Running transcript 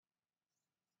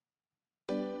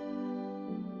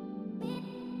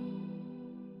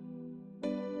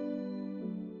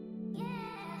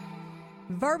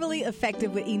Verbally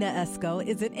Effective with Ina Esco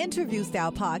is an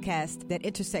interview-style podcast that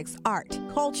intersects art,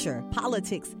 culture,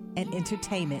 politics, and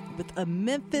entertainment with a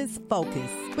Memphis focus.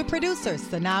 With producer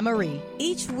Sana Marie.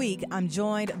 Each week, I'm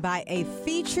joined by a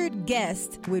featured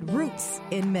guest with roots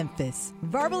in Memphis.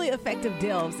 Verbally Effective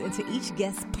delves into each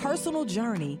guest's personal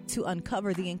journey to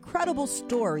uncover the incredible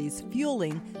stories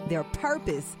fueling their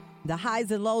purpose, the highs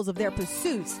and lows of their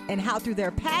pursuits, and how through their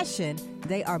passion,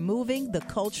 they are moving the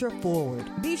culture forward.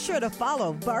 Be sure to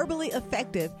follow Verbally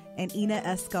Effective and Ina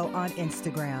Esco on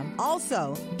Instagram.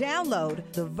 Also, download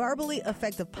the Verbally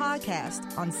Effective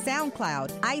podcast on SoundCloud,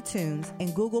 iTunes,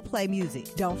 and Google Play Music.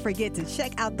 Don't forget to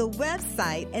check out the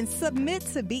website and submit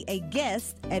to be a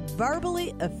guest at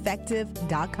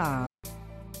verballyeffective.com.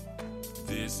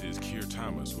 This is Keir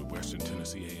Thomas with Western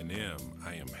Tennessee A&M.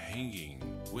 I am hanging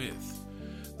with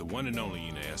the one and only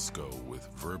Ina Esco with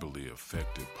Verbally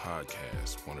Effective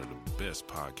Podcast, one of the best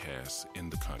podcasts in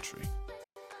the country.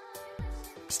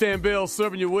 Stan Bell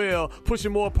serving you well,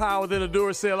 pushing more power than a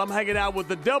Duracell. I'm hanging out with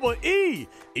the double E,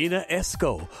 Ina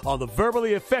Esco, on the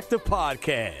Verbally Effective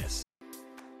Podcast.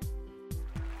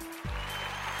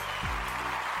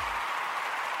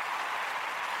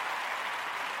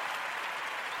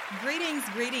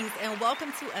 Greetings, and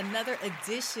welcome to another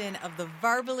edition of the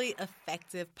Verbally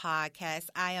Effective Podcast.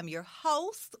 I am your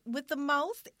host with the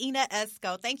most, Ina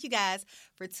Esco. Thank you guys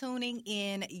for tuning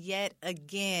in yet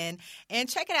again. And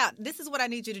check it out. This is what I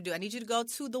need you to do. I need you to go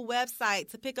to the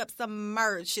website to pick up some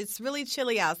merch. It's really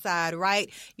chilly outside,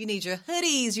 right? You need your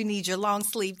hoodies. You need your long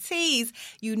sleeve tees.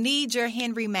 You need your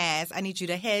Henry mask. I need you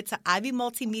to head to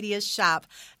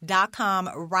ivyMultimediaShop.com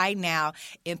right now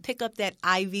and pick up that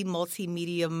Ivy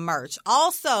Multimedia merch.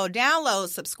 Also, download,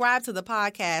 subscribe to the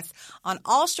podcast on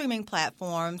all streaming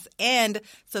platforms, and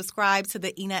subscribe to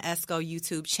the Ina Esco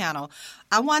YouTube channel.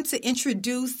 I want to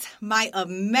introduce my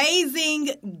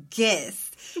amazing guest.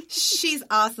 She's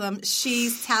awesome.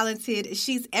 She's talented.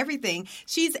 She's everything.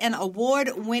 She's an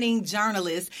award-winning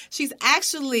journalist. She's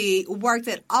actually worked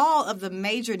at all of the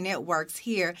major networks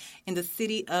here in the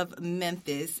city of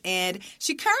Memphis. And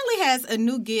she currently has a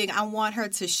new gig I want her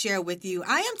to share with you.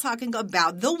 I am talking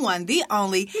about the one, the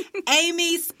only,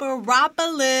 Amy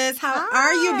Spyropoulos. How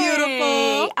are you,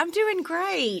 beautiful? I'm doing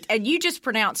great. And you just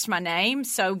pronounced my name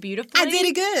so beautifully. I did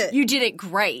it good. You did it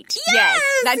great. Yes.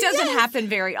 That doesn't happen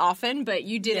very often, but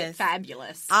you did it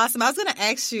fabulous. Awesome. I was going to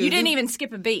ask you. You didn't even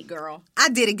skip a beat, girl. I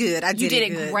did it good. You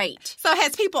did it great. So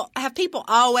have people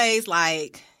always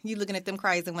like you looking at them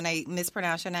crazy when they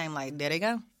mispronounce your name? Like, there they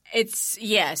go.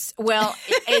 Yes. Well,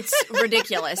 it's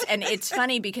ridiculous. And it's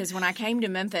funny because when I came to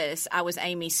Memphis, I was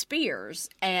Amy Spears,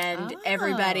 and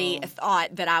everybody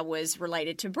thought that I was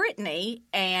related to Britney.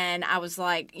 And I was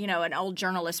like, an old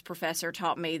journalist professor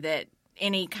taught me that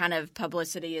any kind of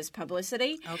publicity is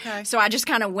publicity. Okay. So I just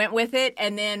kind of went with it.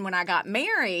 And then when I got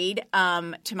married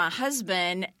to my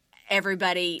husband,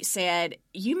 everybody said,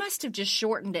 you must have just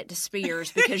shortened it to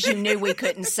Spears because you knew we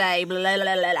couldn't say blah, blah,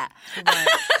 blah, blah. Right.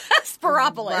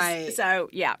 Spyropoulos. Right. So,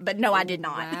 yeah. But no, I did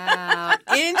not. Wow.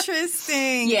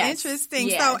 Interesting. Yes. Interesting.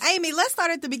 Yes. So, Amy, let's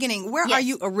start at the beginning. Where are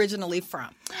you originally from?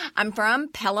 I'm from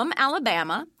Pelham,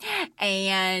 Alabama.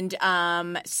 And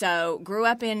so grew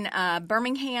up in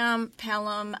Birmingham,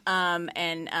 Pelham,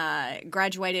 and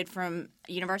graduated from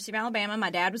University of Alabama. My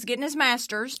dad was getting his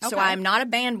master's, so I'm not a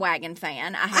bandwagon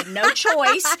fan. I had no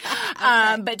choice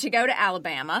but to go to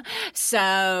Alabama.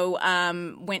 So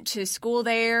went to school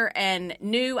there and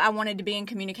knew I wanted to be in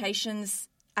communications.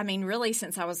 I mean, really,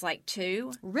 since I was like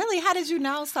 2. Really? How did you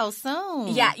know so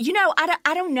soon? Yeah,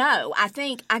 I don't know. I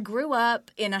think I grew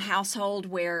up in a household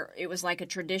where it was like a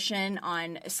tradition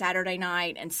on Saturday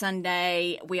night and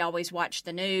Sunday. We always watched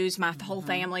the news. My whole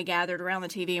family gathered around the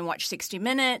TV and watched 60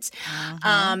 Minutes.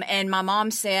 And my mom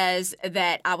says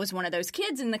that I was one of those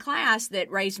kids in the class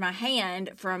that raised my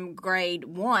hand from grade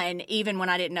 1, even when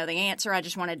I didn't know the answer. I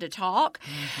just wanted to talk.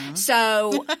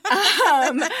 So,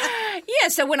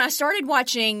 so when I started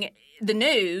watching the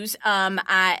news,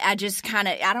 I just kind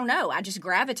of, I don't know, I just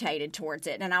gravitated towards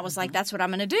it. And I was like, that's what I'm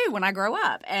going to do when I grow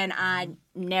up. And I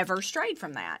never strayed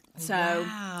from that. So,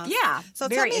 yeah, so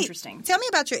very interesting. Tell me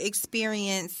about your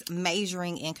experience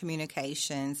majoring in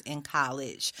communications in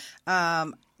college.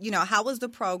 How was the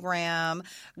program?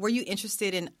 Were you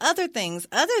interested in other things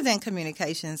other than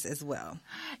communications as well?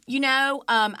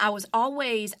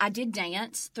 I did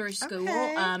dance through school.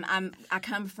 Okay. I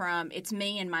come from, it's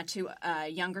me and my 2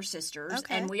 younger sisters,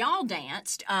 and we all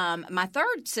danced. My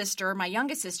third sister, my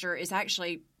youngest sister, is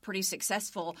actually pretty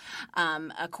successful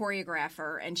a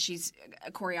choreographer, and she's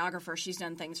a choreographer. She's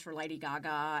done things for Lady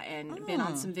Gaga and been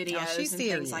on some videos and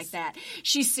things like that.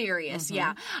 She's serious,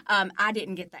 yeah. I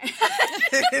didn't get that.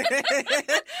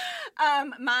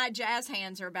 My jazz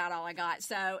hands are about all I got.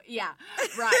 So, yeah,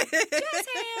 right. Jazz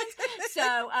hands.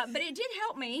 So, but it did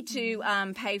help me to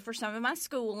pay for some of my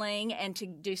schooling and to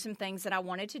do some things that I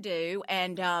wanted to do.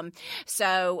 And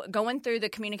so going through the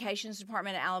communications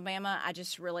department at Alabama, I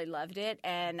just really loved it.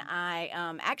 And I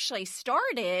actually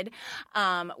started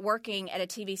working at a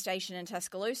TV station in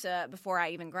Tuscaloosa before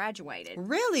I even graduated.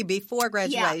 Really? Before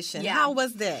graduation? Yeah. How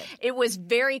was that? It was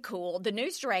very cool. The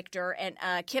news director, and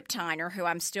Kip Tyner, who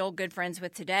I'm still good friends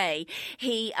with today,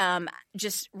 he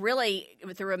just really,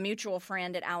 through a mutual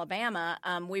friend at Alabama,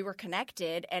 we were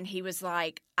connected, and he was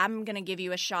like, I'm going to give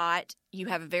you a shot. You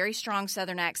have a very strong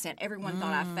Southern accent. Everyone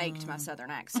thought I faked my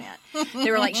Southern accent. They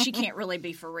were like, she can't really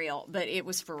be for real, but it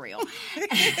was for real.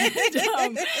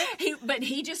 And, but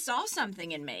he just saw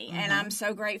something in me, and I'm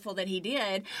so grateful that he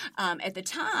did. At the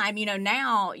time,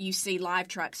 now you see live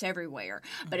trucks everywhere,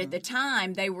 but at the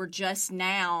time they were just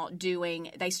now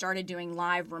they started doing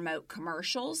live remote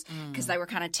commercials because they were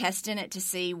kind of testing it to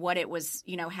see what it was,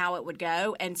 how it would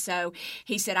go. And so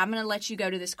he said, I'm going to let you go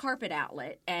to this carpet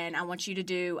outlet, and I want you to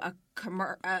do a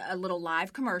little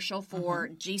live commercial for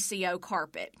GCO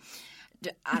Carpet.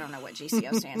 I don't know what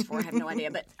GCO stands for. I have no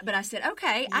idea. But I said,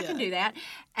 okay, I can do that.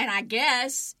 And I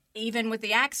guess even with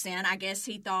the accent, I guess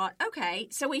he thought, okay.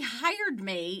 So he hired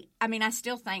me. I mean, I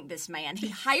still thank this man. He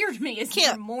hired me as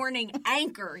the morning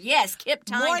anchor. Yes, Kip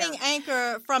Tyner. Morning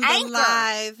anchor from the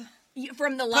live.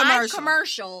 From the live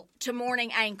commercial to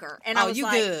morning anchor. And I was you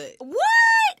like, good. What?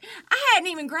 I hadn't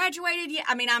even graduated yet.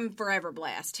 I mean, I'm forever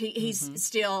blessed. He's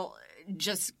still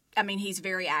just, he's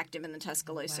very active in the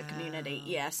Tuscaloosa community,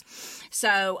 yes.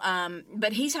 So,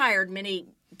 but he's hired many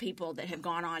people that have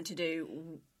gone on to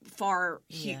do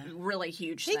really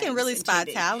huge things. He can really spot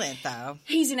TV. Talent, though.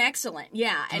 He's an excellent,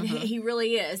 and he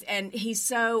really is. And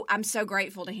I'm so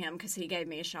grateful to him because he gave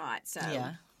me a shot. So.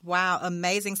 Yeah. Wow,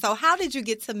 amazing. So how did you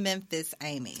get to Memphis,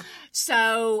 Amy?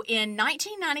 So in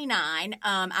 1999,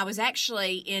 I was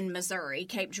actually in Missouri,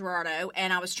 Cape Girardeau,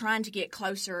 and I was trying to get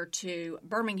closer to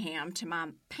Birmingham to my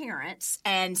parents.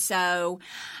 And so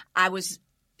I was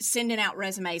sending out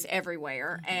resumes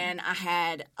everywhere, and I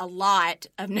had a lot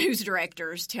of news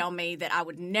directors tell me that I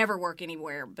would never work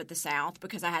anywhere but the South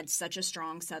because I had such a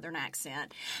strong Southern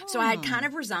accent. So I had kind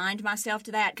of resigned myself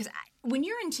to that because when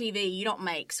you're in TV, you don't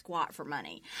make squat for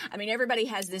money. I mean, everybody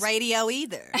has this radio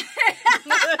either.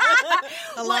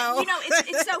 Hello. Well,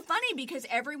 it's so funny because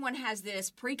everyone has this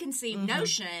preconceived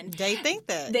notion. They think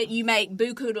that you make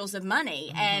buku-doodles of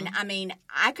money, and I mean,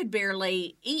 I could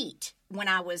barely eat. When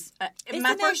I was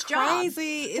my first job,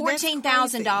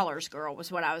 $14,000, girl, was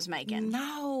what I was making.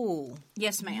 No.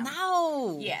 Yes, ma'am.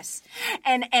 No. Yes,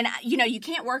 and you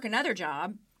can't work another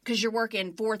job because you're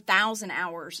working 4,000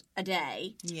 hours a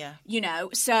day. Yeah.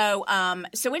 So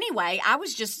anyway, I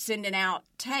was just sending out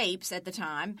tapes at the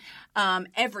time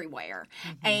everywhere.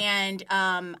 And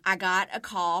I got a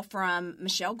call from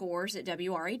Michelle Gores at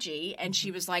WREG, and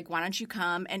she was like, why don't you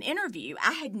come and interview?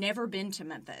 I had never been to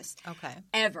Memphis. Okay.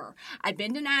 Ever. I'd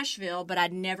been to Nashville, but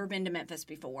I'd never been to Memphis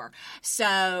before.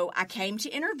 So I came to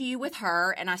interview with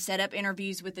her, and I set up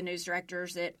interviews with the news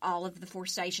directors at all of the 4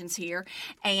 stations here.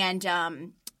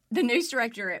 And the news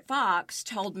director at Fox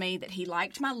told me that he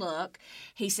liked my look.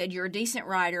 He said, you're a decent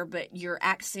writer, but your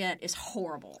accent is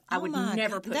horrible. I would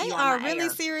never put you on my air. They are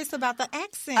really serious about the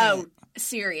accent. Oh,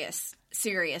 serious.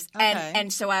 Okay.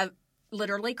 And so I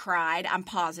literally cried. I'm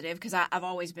positive because I've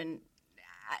always been...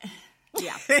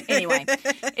 Yeah. Anyway,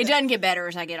 it doesn't get better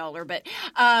as I get older. But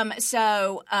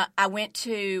so I went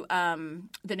to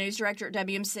the news director at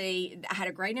WMC. I had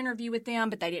a great interview with them,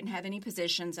 but they didn't have any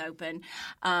positions open.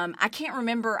 I can't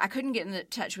remember. I couldn't get in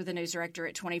touch with the news director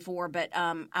at 24, but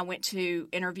I went to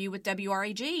interview with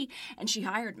WREG, and she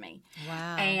hired me.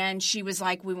 Wow. And she was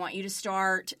like, we want you to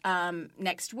start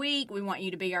next week. We want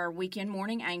you to be our weekend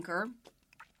morning anchor.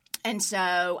 And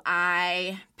so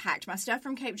I packed my stuff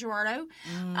from Cape Girardeau.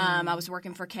 I was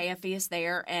working for KFES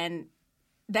there, and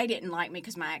they didn't like me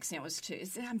because my accent was too.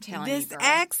 I'm telling you, girl. This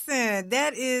accent,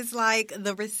 that is like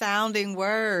the resounding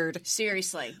word.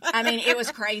 Seriously. I mean, it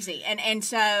was crazy. And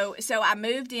so I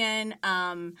moved in.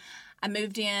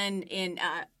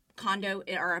 Condo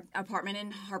or apartment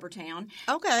in Harbortown.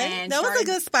 Okay. And that was a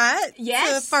good spot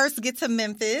to first get to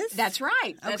Memphis. That's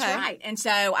right. That's right. And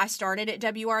so I started at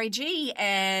WREG,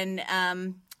 and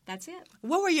that's it.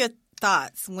 What were your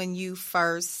thoughts when you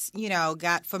first,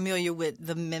 got familiar with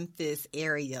the Memphis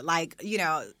area? Like,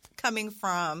 coming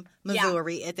from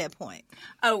Missouri at that point.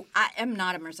 Oh, I am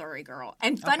not a Missouri girl.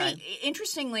 And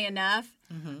interestingly enough,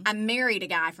 I married a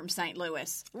guy from St.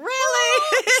 Louis. Really?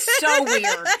 So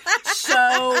weird.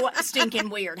 So stinking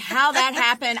weird. How that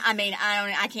happened,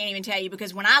 I can't even tell you,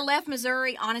 because when I left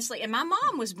Missouri, honestly, and my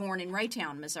mom was born in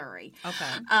Raytown, Missouri.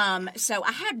 Okay. So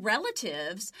I had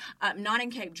relatives, not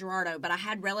in Cape Girardeau, but I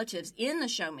had relatives in the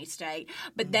Show Me State,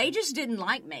 but they just didn't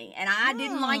like me, and I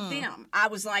didn't like them. I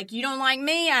was like, you don't like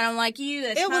me, I don't like you.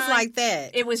 That's was like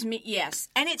that. It was me, yes.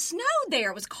 And it snowed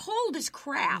there. It was cold as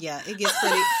crap. Yeah, it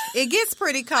gets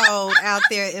pretty cold out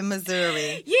there in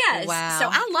Missouri. Yes. Wow. So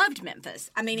I loved Memphis.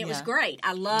 It was great.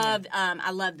 I loved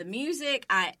the music.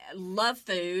 I love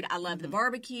food. I loved the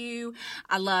barbecue.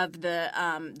 I loved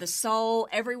the soul.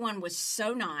 Everyone was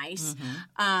so nice.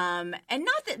 And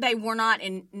not that they were not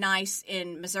nice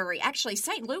in Missouri. Actually,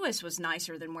 St. Louis was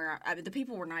nicer than the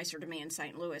people were nicer to me in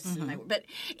St. Louis than they were. But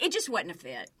it just wasn't a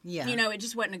fit. Yeah. It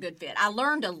just wasn't a good fit. I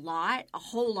learned a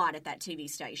whole lot at that TV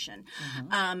station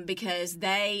because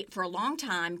for a long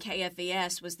time,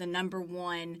 KFES was the number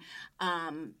one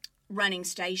running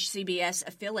station, CBS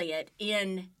affiliate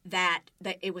in that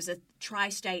it was a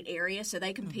tri-state area, so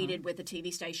they competed with a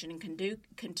TV station in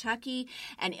Kentucky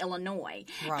and Illinois.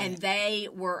 Right. And they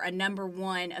were a number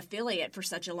one affiliate for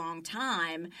such a long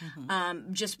time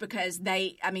just because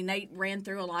they ran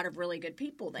through a lot of really good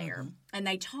people there, and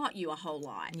they taught you a whole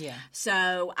lot. Yeah.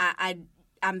 So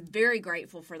I'm very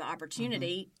grateful for the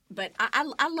opportunity. But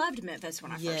I loved Memphis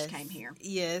when I first came here.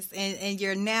 Yes, and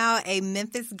you're now a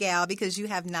Memphis gal because you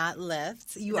have not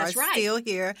left. You are still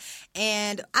here.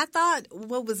 And I thought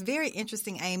what was very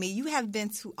interesting, Amy, you have been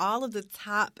to all of the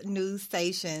top news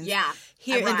stations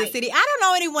here in the city. I don't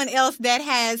know anyone else that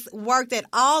has worked at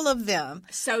all of them.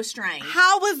 So strange.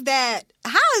 How is that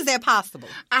possible?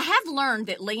 I have learned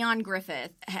that Les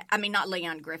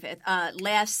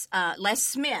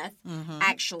Smith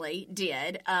actually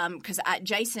did, because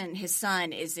Jason, his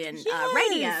son, is in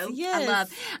radio. Yes. I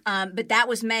love, but that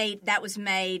was made.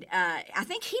 I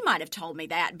think he might have told me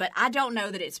that, but I don't know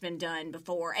that it's been done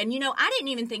before. And I didn't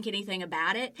even think anything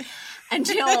about it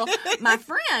until my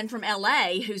friend from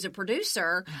LA, who's a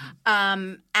producer,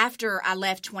 after I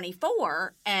left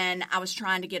 24, and I was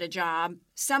trying to get a job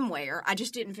somewhere. I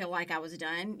just didn't feel like I was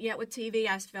done yet with TV.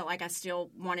 I felt like I still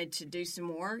wanted to do some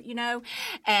more,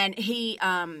 And he,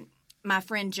 my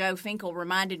friend Joe Finkel,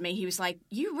 reminded me, he was like,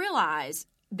 you realize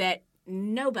that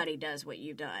nobody does what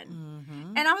you've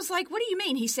done. And I was like, what do you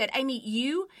mean? He said, Amy,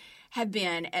 you have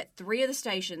been at 3 of the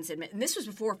stations, and this was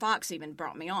before Fox even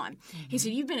brought me on. He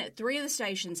said, you've been at 3 of the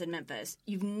stations in Memphis.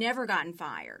 You've never gotten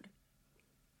fired.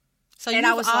 So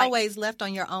you've always left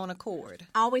on your own accord.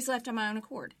 Always left on my own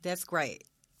accord. That's great.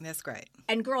 That's great.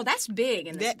 And, girl, that's big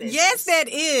in this business. Yes, that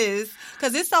is.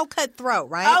 Because it's so cutthroat,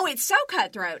 right? Oh, it's so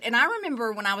cutthroat. And I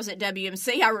remember when I was at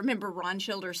WMC, I remember Ron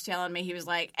Childers telling me, he was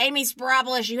like, Amy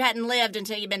Spirabolis, you hadn't lived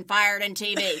until you've been fired in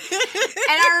TV. And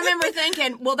I remember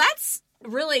thinking, well, that's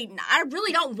really, I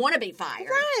really don't want to be fired.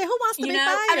 Right. Who wants to be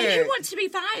fired? I mean, who wants to be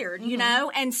fired,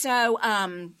 And so,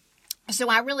 so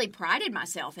I really prided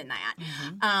myself in that.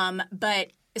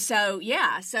 So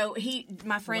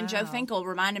my friend Joe Finkel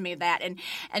reminded me of that.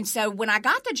 And so when I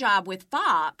got the job with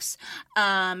Fox,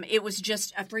 it was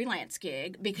just a freelance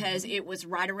gig because it was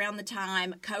right around the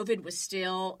time COVID was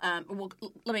still,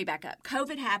 let me back up.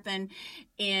 COVID happened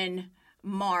in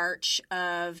March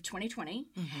of 2020.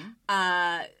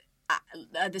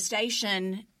 The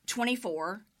station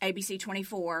 24, ABC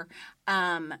 24,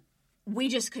 we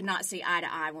just could not see eye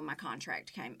to eye when my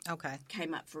contract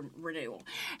came up for renewal.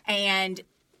 And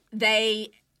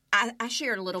I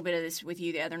shared a little bit of this with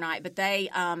you the other night, but they,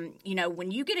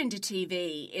 when you get into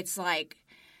TV, it's like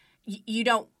you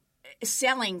don't,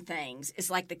 selling things is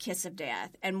like the kiss of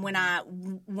death. And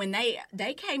when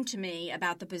they came to me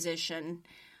about the position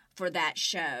for that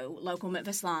show, Local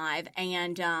Memphis Live,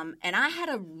 and I had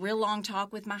a real long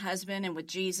talk with my husband and with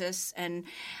Jesus, and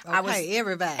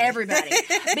everybody,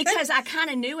 because I kind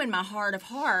of knew in my heart of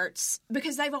hearts,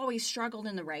 because they've always struggled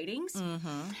in the ratings,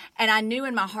 and I knew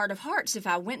in my heart of hearts if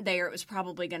I went there, it was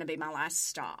probably going to be my last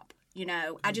stop.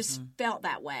 I just felt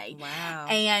that way. Wow.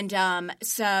 And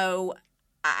so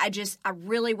I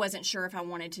really wasn't sure if I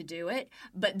wanted to do it,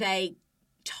 but they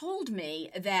told me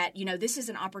that, this is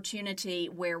an opportunity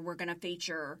where we're going to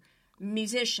feature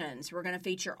musicians, we're going to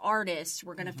feature artists,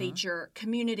 we're going to feature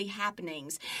community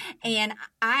happenings. And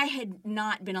I had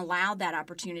not been allowed that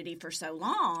opportunity for so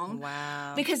long.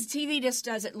 Wow. Because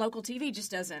local TV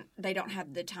just doesn't, they don't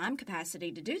have the time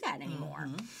capacity to do that anymore.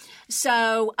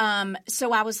 So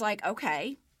I was like,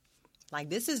 okay. Like,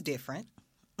 this is different.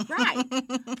 Right,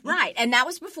 right. And that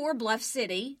was before Bluff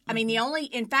City. I mean, the only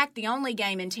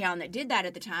game in town that did that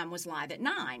at the time was Live at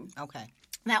 9. Okay.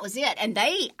 That was it. And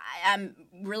I'm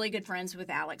really good friends with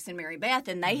Alex and Mary Beth,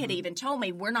 and they had even told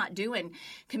me, we're not doing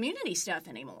community stuff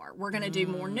anymore. We're going to do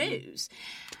more news.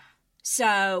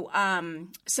 So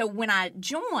when I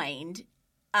joined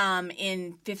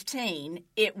in 15,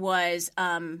 it was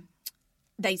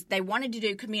they wanted to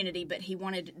do community, but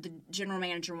the general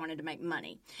manager wanted to make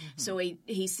money. So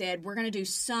he said, we're going to do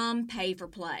some pay for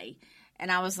play.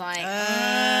 And I was like,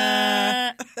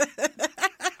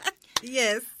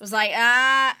 yes. I was like,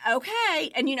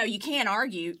 okay. And, you can't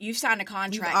argue. You've signed a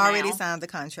contract. You've already signed the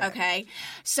contract. Okay.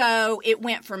 So it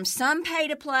went from some pay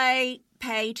to play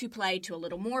to a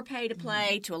little more pay to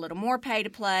play to a little more pay to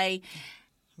play.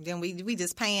 Then we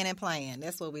just paying and playing.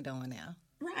 That's what we're doing now.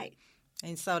 Right.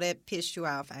 And so that pissed you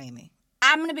off, Amy.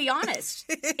 I'm going to be honest.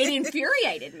 It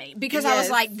infuriated me because I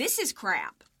was like, this is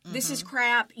crap. This is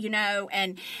crap,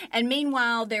 and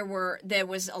meanwhile there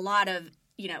was a lot of,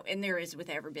 and there is with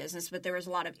every business, but there was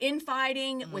a lot of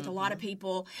infighting with a lot of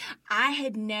people. I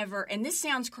had never, and this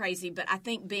sounds crazy, but I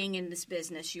think being in this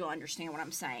business, you'll understand what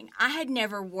I'm saying. I had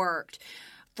never worked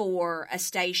for a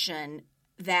station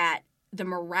that the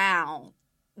morale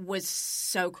was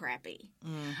so crappy.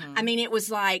 I mean, it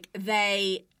was like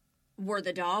they were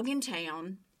the dog in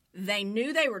town. They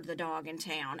knew they were the dog in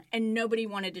town, and nobody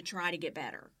wanted to try to get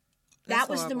better. That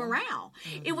was the morale.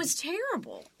 It was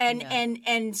terrible.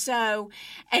 And so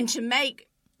to make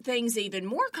things even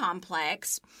more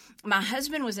complex, my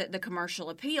husband was at the Commercial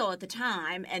Appeal at the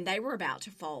time, and they were about to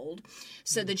fold.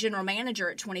 So the general manager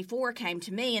at 24 came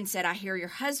to me and said, I hear your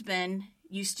husband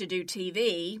used to do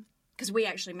TV, because we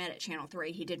actually met at Channel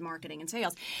 3. He did marketing and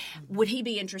sales. Would he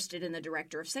be interested in the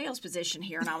director of sales position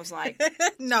here? And I was like,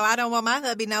 no, I don't want my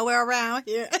hubby nowhere around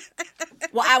here.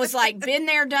 Well, I was like, been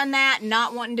there, done that,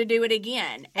 not wanting to do it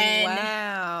again. And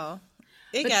wow.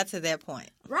 It got to that point.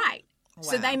 Right. Wow.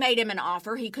 So they made him an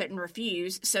offer he couldn't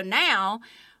refuse. So now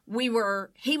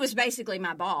he was basically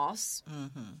my boss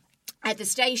at the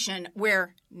station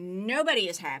where nobody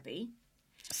is happy.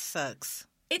 Sucks.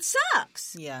 It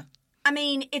sucks. Yeah. I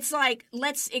mean, it's like,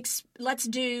 let's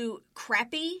do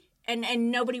crappy,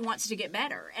 and nobody wants to get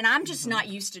better. And I'm just not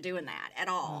used to doing that at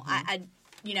all.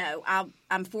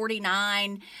 I'm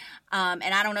 49, and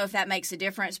I don't know if that makes a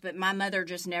difference, but my mother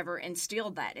just never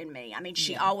instilled that in me. I mean,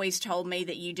 she always told me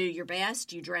that you do your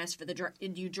best, you dress for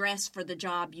the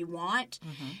job you want,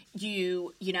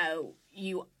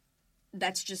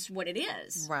 that's just what it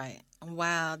is. Right.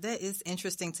 Wow, that is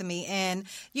interesting to me. And,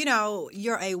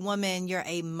 you're a woman, you're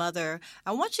a mother.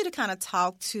 I want you to kind of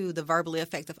talk to the Verbally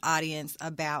Effective audience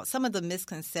about some of the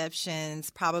misconceptions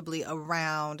probably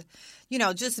around,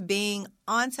 just being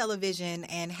on television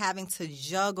and having to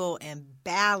juggle and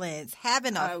balance,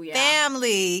 having a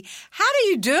family. How do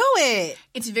you do it?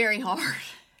 It's very hard.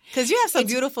 Because you have some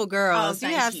beautiful girls. Oh,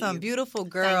 you have some beautiful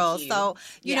girls. So,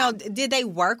 did they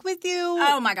work with you?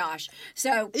 Oh, my gosh.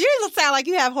 So you sound like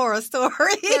you have horror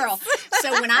stories. Girl.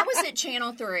 So when I was at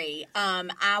Channel 3,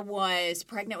 I was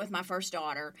pregnant with my first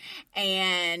daughter.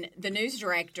 And the news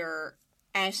director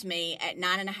asked me at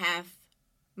 9.5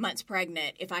 months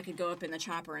pregnant if I could go up in the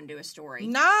chopper and do a story.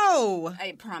 No.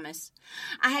 I promise.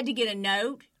 I had to get a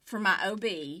note from my OB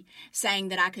saying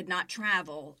that I could not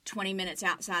travel 20 minutes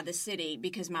outside the city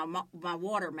because my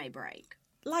water may break.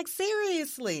 Like,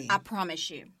 seriously? I promise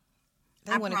you.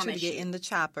 They wanted you to get in the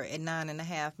chopper at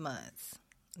 9.5 months.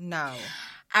 No.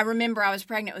 I remember I was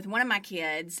pregnant with one of my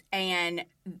kids, and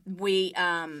we,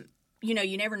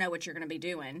 you never know what you're going to be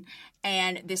doing.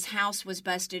 And this house was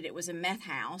busted. It was a meth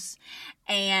house.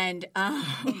 And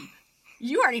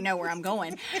you already know where I'm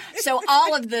going. So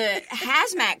all of the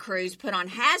hazmat crews put on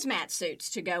hazmat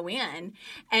suits to go in.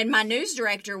 And my news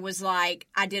director was like,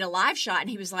 I did a live shot,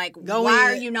 and he was like,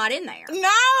 why are you not in there?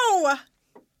 No!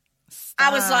 Stop.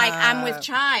 I was like, I'm with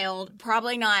child,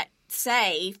 probably not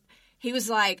safe. He was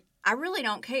like, I really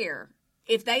don't care.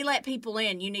 If they let people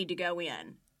in, you need to go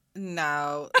in.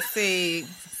 No. See,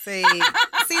 they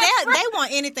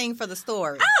want anything for the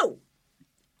story. Oh!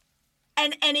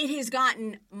 And it has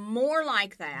gotten more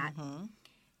like that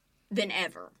than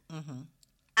ever.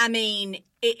 I mean,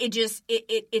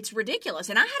 it's ridiculous.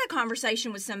 And I had a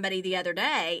conversation with somebody the other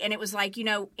day, and it was like,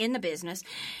 in the business,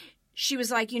 she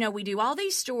was like, we do all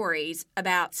these stories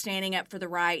about standing up for the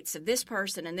rights of this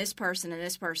person and this person and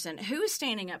this person. Who is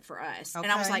standing up for us? Okay.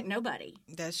 And I was like, nobody.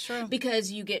 That's true.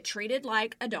 Because you get treated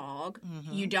like a dog.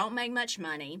 You don't make much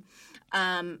money.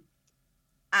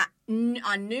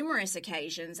 on numerous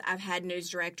occasions, I've had news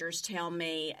directors tell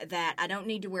me that I don't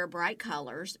need to wear bright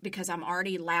colors because I'm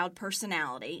already a loud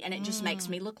personality, and it just makes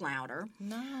me look louder.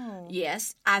 No.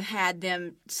 Yes. I've had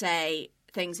them say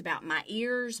things about my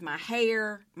ears, my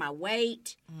hair, my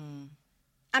weight.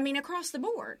 I mean, across the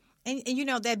board. And you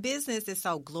know, that business is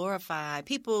so glorified.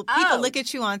 People look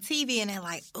at you on TV and they're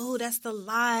like, oh, that's the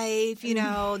life. You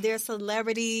know, they're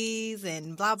celebrities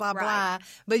and blah, blah, blah.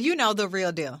 But you know the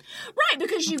real deal. Right,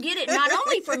 because you get it not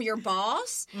only from your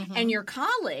boss and your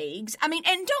colleagues. I mean,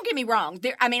 and don't get me wrong.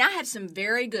 I have some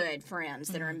very good friends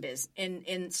that are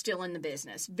still in the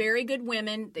business. Very good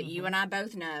women that you and I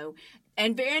both know,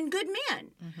 and good men.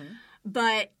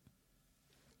 But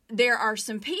there are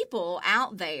some people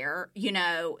out there, you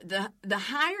know, the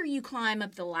higher you climb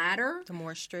up the ladder, The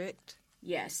more strict.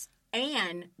 yes,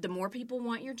 and the more people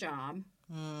want your job.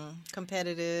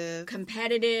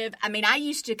 Competitive. I mean, I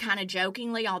used to kind of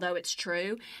jokingly, although it's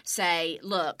true, say,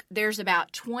 look, there's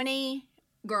about 20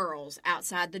 girls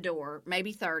outside the door,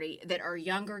 maybe 30, that are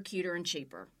younger, cuter, and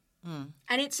cheaper.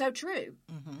 And it's so true.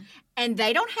 And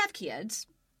they don't have kids.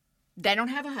 They don't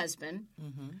have a husband.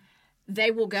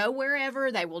 They will go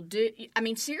wherever. They will do. I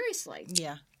mean, seriously.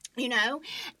 Yeah. You know,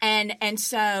 and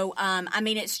so I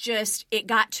mean, it's just it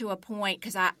got to a point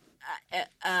because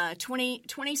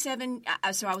 27.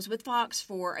 So I was with Fox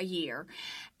for a year,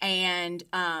 and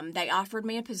they offered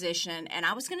me a position, and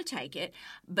I was going to take it,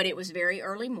 but it was very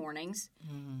early mornings.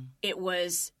 It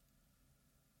was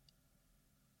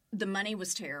the money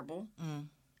was terrible,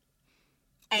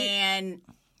 and.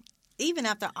 Even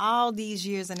after all these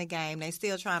years in the game, they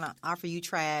still trying to offer you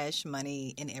trash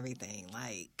money and everything.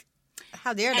 Like,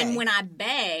 how dare they? And when I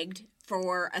begged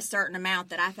for a certain amount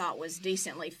that I thought was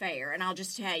decently fair, and I'll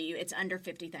just tell you, it's under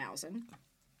 $50,000.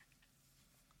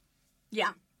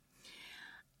 Yeah.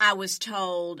 I was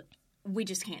told, we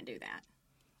just can't do that.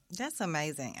 That's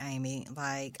amazing, Amy.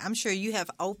 Like, I'm sure you have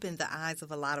opened the eyes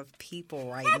of a lot of people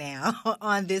right now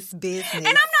on this business. And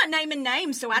I'm not naming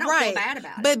names, so I don't feel bad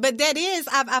about it. But that is,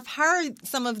 I've heard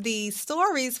some of the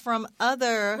stories from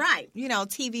other, you know,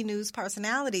 TV news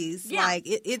personalities. Yeah. Like,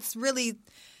 it's really,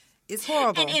 it's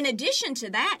horrible. And in addition to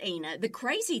that, Ina, the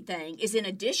crazy thing is in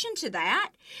addition to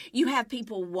that, you have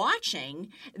people watching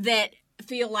that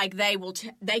feel like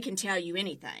they can tell you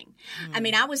anything. I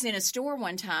mean, I was in a store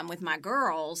one time with my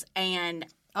girls and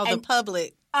the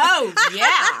public. Oh,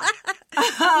 yeah.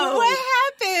 What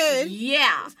happened?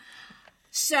 Yeah.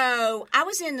 So I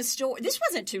was in the store. This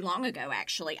wasn't too long ago,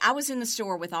 actually. I was in the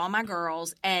store with all my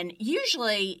girls, and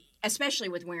usually, especially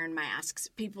with wearing masks,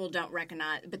 people don't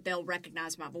recognize, but they'll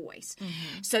recognize my voice.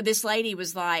 So this lady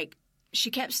was like, she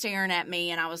kept staring at me,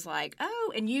 and I was like,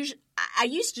 oh, and usually I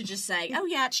used to just say, oh,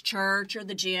 yeah, it's church or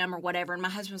the gym or whatever. And my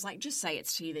husband was like, just say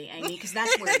it's TV, Amy, because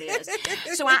that's where it is.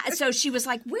 So she was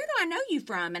like, where do I know you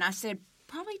from? And I said,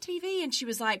 probably TV. And she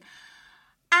was like,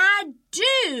 I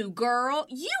do, girl.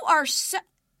 You are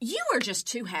just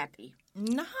too happy.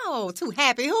 No, too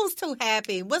happy. Who's too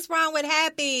happy? What's wrong with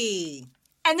happy?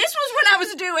 And this was when I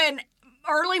was doing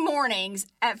early mornings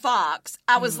at Fox.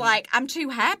 I was like, I'm too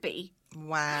happy.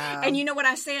 Wow. And you know what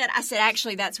I said? I said,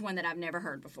 actually, that's one that I've never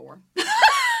heard before. Wow.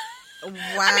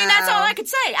 I mean, that's all I could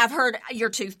say. I've heard you're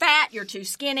too fat, you're too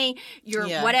skinny, you're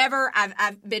whatever.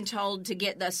 I've been told to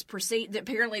get this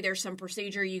apparently there's some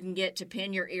procedure you can get to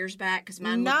pin your ears back because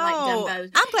mine look like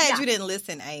Dumbo. I'm glad you didn't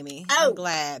listen, Amy. Oh. I'm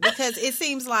glad. Because it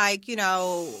seems like, you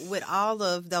know, with all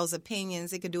of those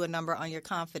opinions, it could do a number on your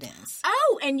confidence.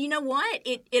 Oh, and you know what?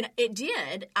 It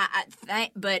did.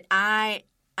 But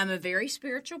I'm a very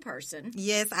spiritual person.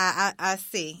 Yes, I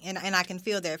see. And I can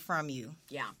feel that from you.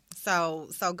 Yeah. So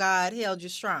God held you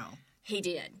strong. He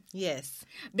did. Yes.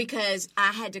 Because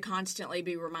I had to constantly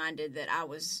be reminded that I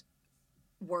was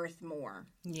worth more.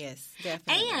 Yes,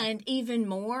 definitely. And even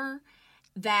more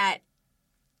that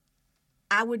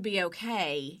I would be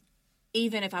okay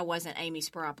even if I wasn't Amy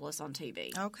Spyropoulos on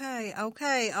TV. Okay.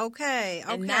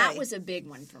 And that was a big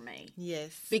one for me.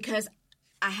 Yes. Because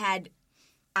I had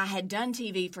done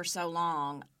TV for so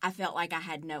long, I felt like I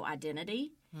had no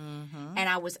identity. Mm-hmm. And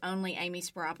I was only Amy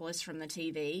Spyropoulos from the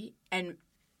TV. And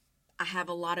I have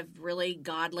a lot of really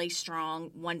godly,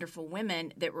 strong, wonderful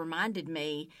women that reminded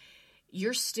me,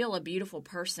 you're still a beautiful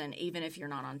person even if you're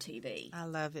not on TV. I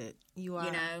love it. You are.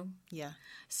 You know? Yeah.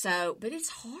 So, but it's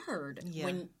hard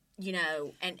when, you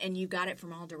know, and you got it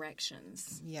from all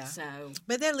directions. Yeah. So.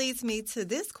 But that leads me to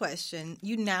this question.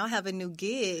 You now have a new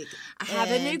gig. I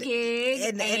have a new gig.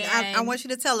 And I want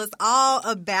you to tell us all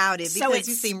about it because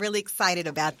you seem really excited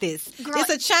about this. Girl,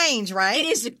 it's a change, right? It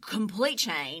is a complete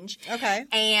change. Okay.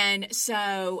 And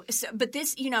so but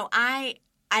this, you know, I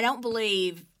don't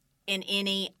believe in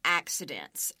any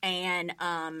accidents. And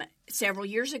several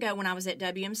years ago when I was at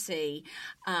WMC,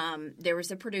 there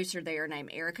was a producer there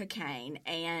named Erica Kane,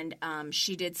 and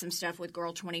she did some stuff with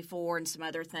Girl 24 and some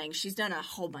other things. She's done a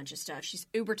whole bunch of stuff. She's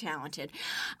uber talented.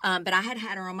 But I had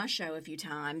her on my show a few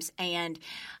times, and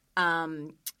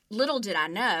little did I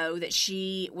know that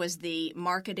she was the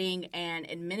marketing and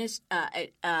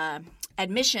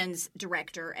admissions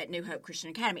director at New Hope Christian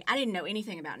Academy. I didn't know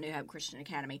anything about New Hope Christian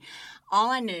Academy. All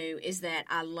I knew is that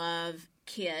I love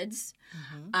kids,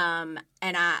 and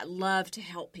I love to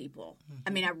help people.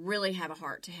 I mean, I really have a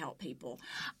heart to help people,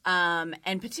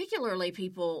 and particularly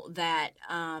people that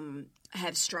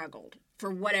have struggled for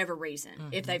whatever reason.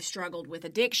 If they've struggled with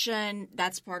addiction,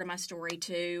 that's part of my story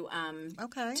too.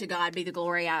 Okay. To God be the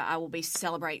glory. I will be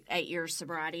celebrate 8 years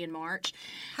sobriety in March.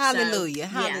 Hallelujah. So,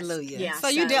 hallelujah. Yes, so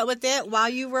you dealt with that while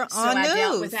you were on news. I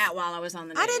dealt with that while I was on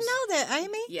the news. I didn't know that,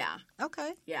 Amy. Yeah.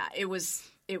 Okay. Yeah. It was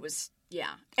yeah.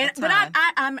 But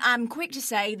I'm quick to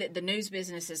say that the news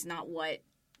business is not what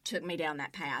took me down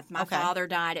that path. My father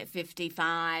died at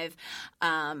 55.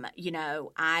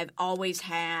 I've always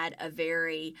had a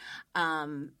very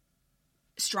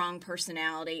strong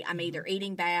personality. I'm either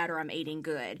eating bad or I'm eating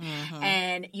good.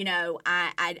 And,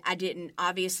 I didn't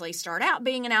obviously start out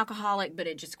being an alcoholic, but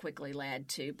it just quickly led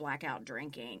to blackout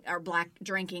drinking or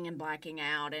drinking and blacking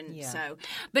out. And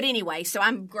but anyway, so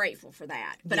I'm grateful for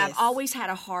that. But I've always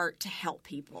had a heart to help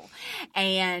people.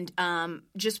 And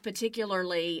just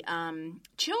particularly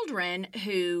children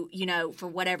who, for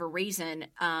whatever reason,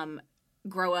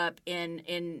 grow up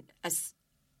in a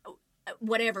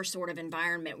whatever sort of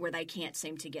environment where they can't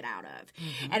seem to get out of.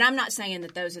 And I'm not saying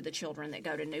that those are the children that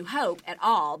go to New Hope at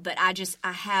all, but I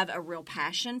have a real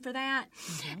passion for that.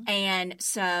 And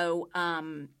so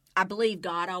I believe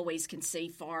God always can see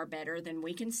far better than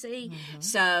we can see.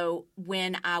 So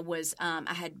when I was,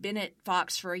 I had been at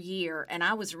Fox for a year, and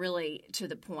I was really to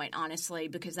the point, honestly,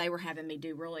 because they were having me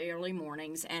do really early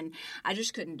mornings, and I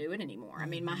just couldn't do it anymore. I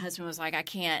mean, my husband was like, I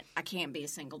can't be a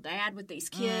single dad with these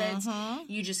kids.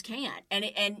 You just can't. And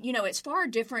it's far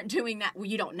different doing that. Well,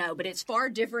 you don't know, but it's far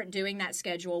different doing that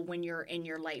schedule when you're in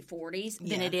your late 40s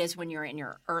than it is when you're in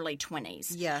your early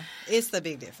 20s. Yeah, it's the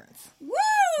big difference. Woo!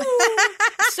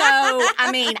 So,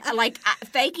 I mean,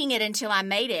 faking it until I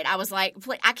made it. I was like,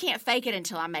 I can't fake it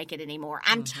until I make it anymore.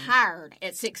 I'm tired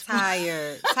at 6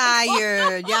 months.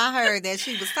 Tired. Y'all heard that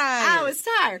she was tired. I was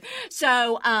tired.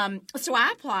 So, so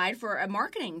I applied for a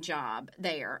marketing job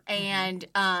there, and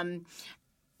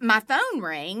my phone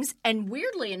rings, and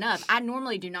weirdly enough, I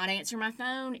normally do not answer my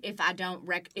phone if I don't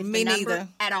Me neither.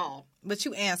 At all. But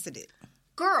you answered it.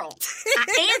 Girl,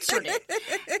 I answered it.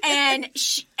 And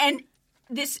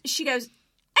she goes,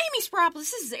 Amy Spropoulos,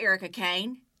 this is Erica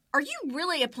Kane. Are you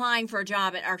really applying for a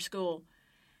job at our school?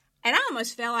 And I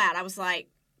almost fell out. I was like,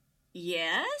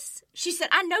 yes. She said,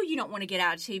 I know you don't want to get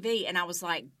out of TV. And I was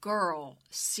like, girl,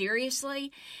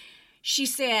 seriously? She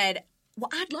said, well,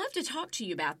 I'd love to talk to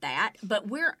you about that, but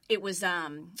it was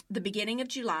the beginning of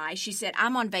July. She said,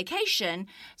 I'm on vacation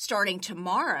starting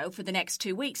tomorrow for the next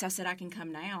 2 weeks. I said, I can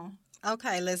come now.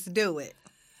 Okay, let's do it.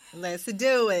 Let's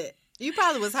do it. You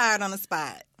probably was hired on the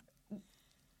spot.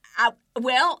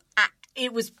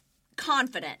 It was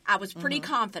confident. I was pretty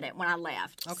confident when I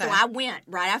left. Okay. So I went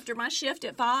right after my shift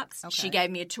at Fox. Okay. She gave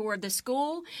me a tour of the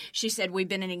school. She said, we've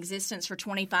been in existence for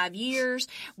 25 years.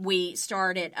 We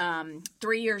start at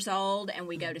 3 years old and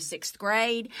we go to 6th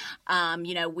grade.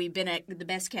 We've been the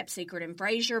best kept secret in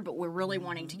Fraser, but we're really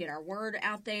wanting to get our word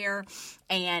out there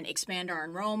and expand our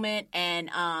enrollment. And,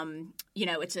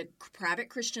 it's a private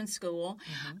Christian school.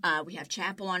 We have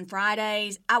chapel on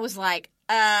Fridays. I was like,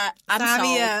 I'm Sign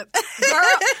me up. Girl,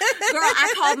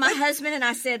 I called my husband and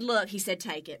I said, look, he said,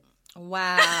 take it.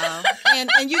 Wow.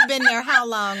 and you've been there how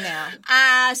long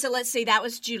now? So let's see. That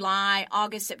was July,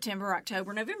 August, September,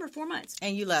 October, November, 4 months.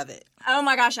 And you love it. Oh,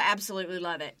 my gosh. I absolutely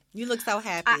love it. You look so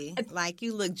happy.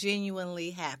 You look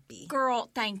genuinely happy. Girl,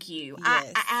 thank you.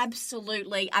 Yes. I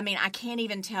absolutely. I mean, I can't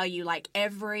even tell you,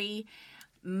 every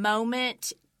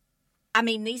moment. I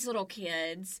mean, these little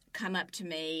kids come up to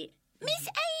me, Miss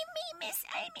Amy.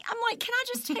 I'm like, can I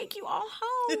just take you all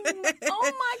home?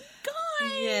 Oh, my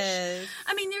gosh. Yes.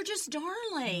 I mean, they're just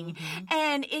darling.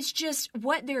 And it's just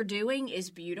what they're doing is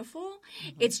beautiful.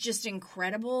 It's just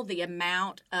incredible the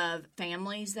amount of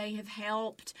families they have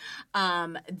helped. I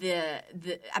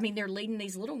mean, they're leading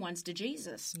these little ones to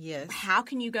Jesus. Yes. How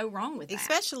can you go wrong with that?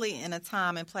 Especially in a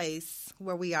time and place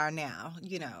where we are now,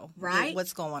 right?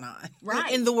 What's going on.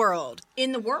 Right. In the world.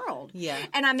 Yeah.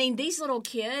 And I mean, these little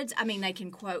kids, I mean, they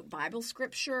can quote Bible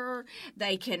scripture.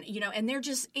 They can, and they're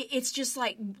just, it's just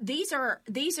like, these are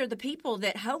the people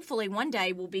that hopefully one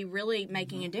day will be really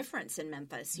making a difference in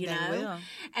Memphis, They will.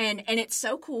 And it's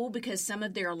so cool because some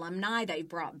of their alumni they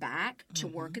brought back to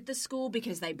work at the school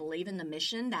because they believe in the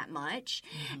mission that much.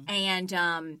 And,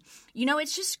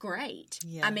 it's just great.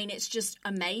 Yeah. I mean, it's just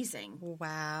amazing.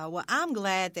 Wow. Well, I'm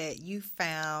glad that you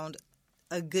found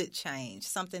a good change,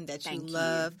 something that you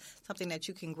love, something that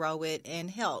you can grow with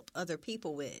and help other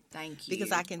people with. Thank you.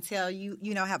 Because I can tell you,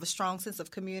 have a strong sense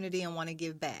of community and want to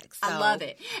give back. So. I love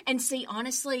it. And see,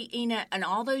 honestly, Ina, in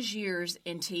all those years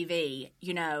in TV,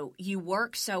 you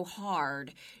work so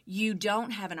hard, you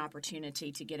don't have an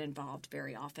opportunity to get involved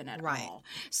very often at all.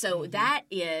 So that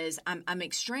is, I'm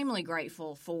extremely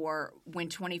grateful for when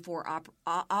 24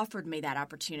 offered me that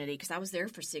opportunity because I was there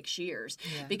for 6 years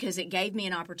because it gave me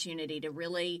an opportunity to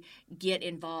really get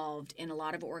involved in a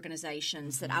lot of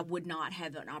organizations that I would not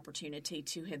have an opportunity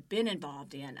to have been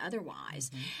involved in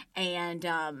otherwise. And,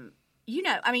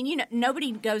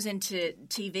 nobody goes into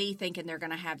TV thinking they're going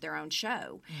to have their own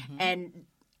show. And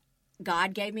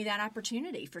God gave me that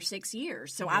opportunity for 6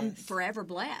 years. So I'm forever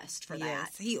blessed for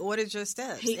that. He ordered your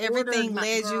steps. Everything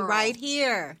led you right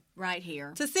here. Right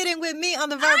here. To sitting with me on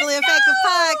the Verbally Effective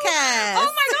Podcast.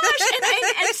 Oh, my gosh.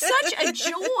 And such a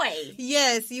joy.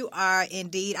 Yes, you are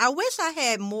indeed. I wish I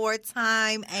had more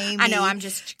time, Amy. I know. I'm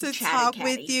just to talk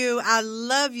with you. I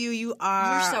love you. You're so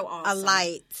awesome. a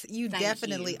light. You Thank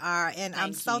definitely you. are. And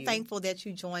I'm so thankful that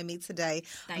you joined me today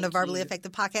on the Thank Verbally you.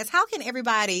 Effective Podcast. How can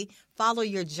everybody follow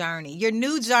your journey, your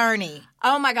new journey?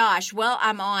 Oh my gosh! Well,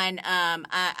 I'm on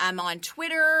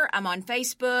Twitter. I'm on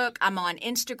Facebook. I'm on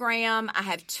Instagram. I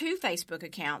have 2 Facebook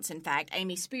accounts. In fact,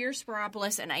 Amy Spears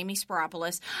Spiropoulos and Amy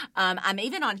Spiropoulos. I'm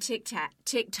even on TikTok.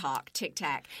 Dancing.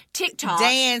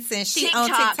 She on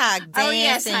TikTok dancing. Oh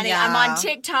yes, honey. Y'all. I'm on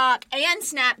TikTok and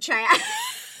Snapchat.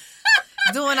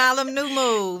 Doing all them new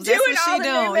moves. That's Doing what all she the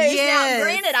doing. new moves. Yes. Now,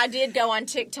 granted, I did go on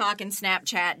TikTok and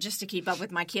Snapchat just to keep up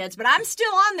with my kids, but I'm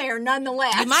still on there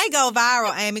nonetheless. You might go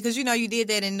viral, Amy, because you did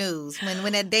that in news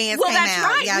when that dance came out. Well, that's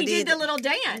right. Y'all We did the little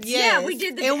dance. Yes. Yeah, we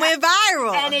did the It went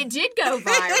viral. And it did go viral.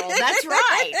 That's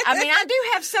right. I mean, I do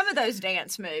have some of those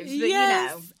dance moves, but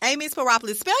yes. Amy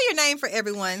Spiropoulos. Spell your name for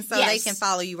everyone so they can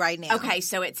follow you right now. Okay,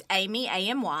 so it's Amy,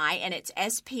 A-M-Y, and it's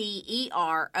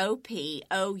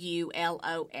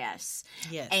S-P-E-R-O-P-O-U-L-O-S.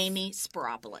 Yes. Amy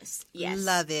Spiropoulos. Yes.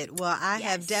 Love it. Well, I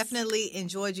have definitely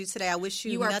enjoyed you today. I wish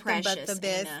you are nothing precious, but the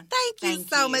best. Ina. Thank you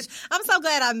so much. I'm so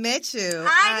glad I met you.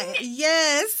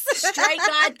 Yes. Straight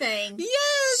God thing.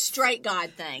 Yes. Straight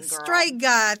God thing, girl. Straight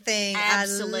God thing.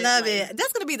 Absolutely. I love it.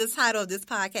 That's going to be the title of this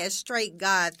podcast, Straight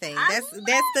God Thing. That's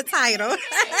the title.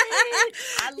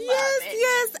 I love it.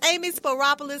 Yes. Amy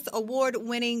Spiropoulos,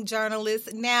 award-winning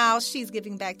journalist. Now she's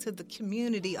giving back to the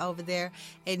community over there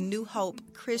at New Hope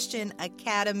Christian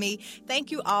Academy.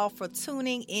 Thank you all for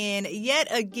tuning in yet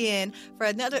again for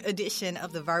another edition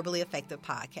of the Verbally Effective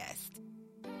Podcast.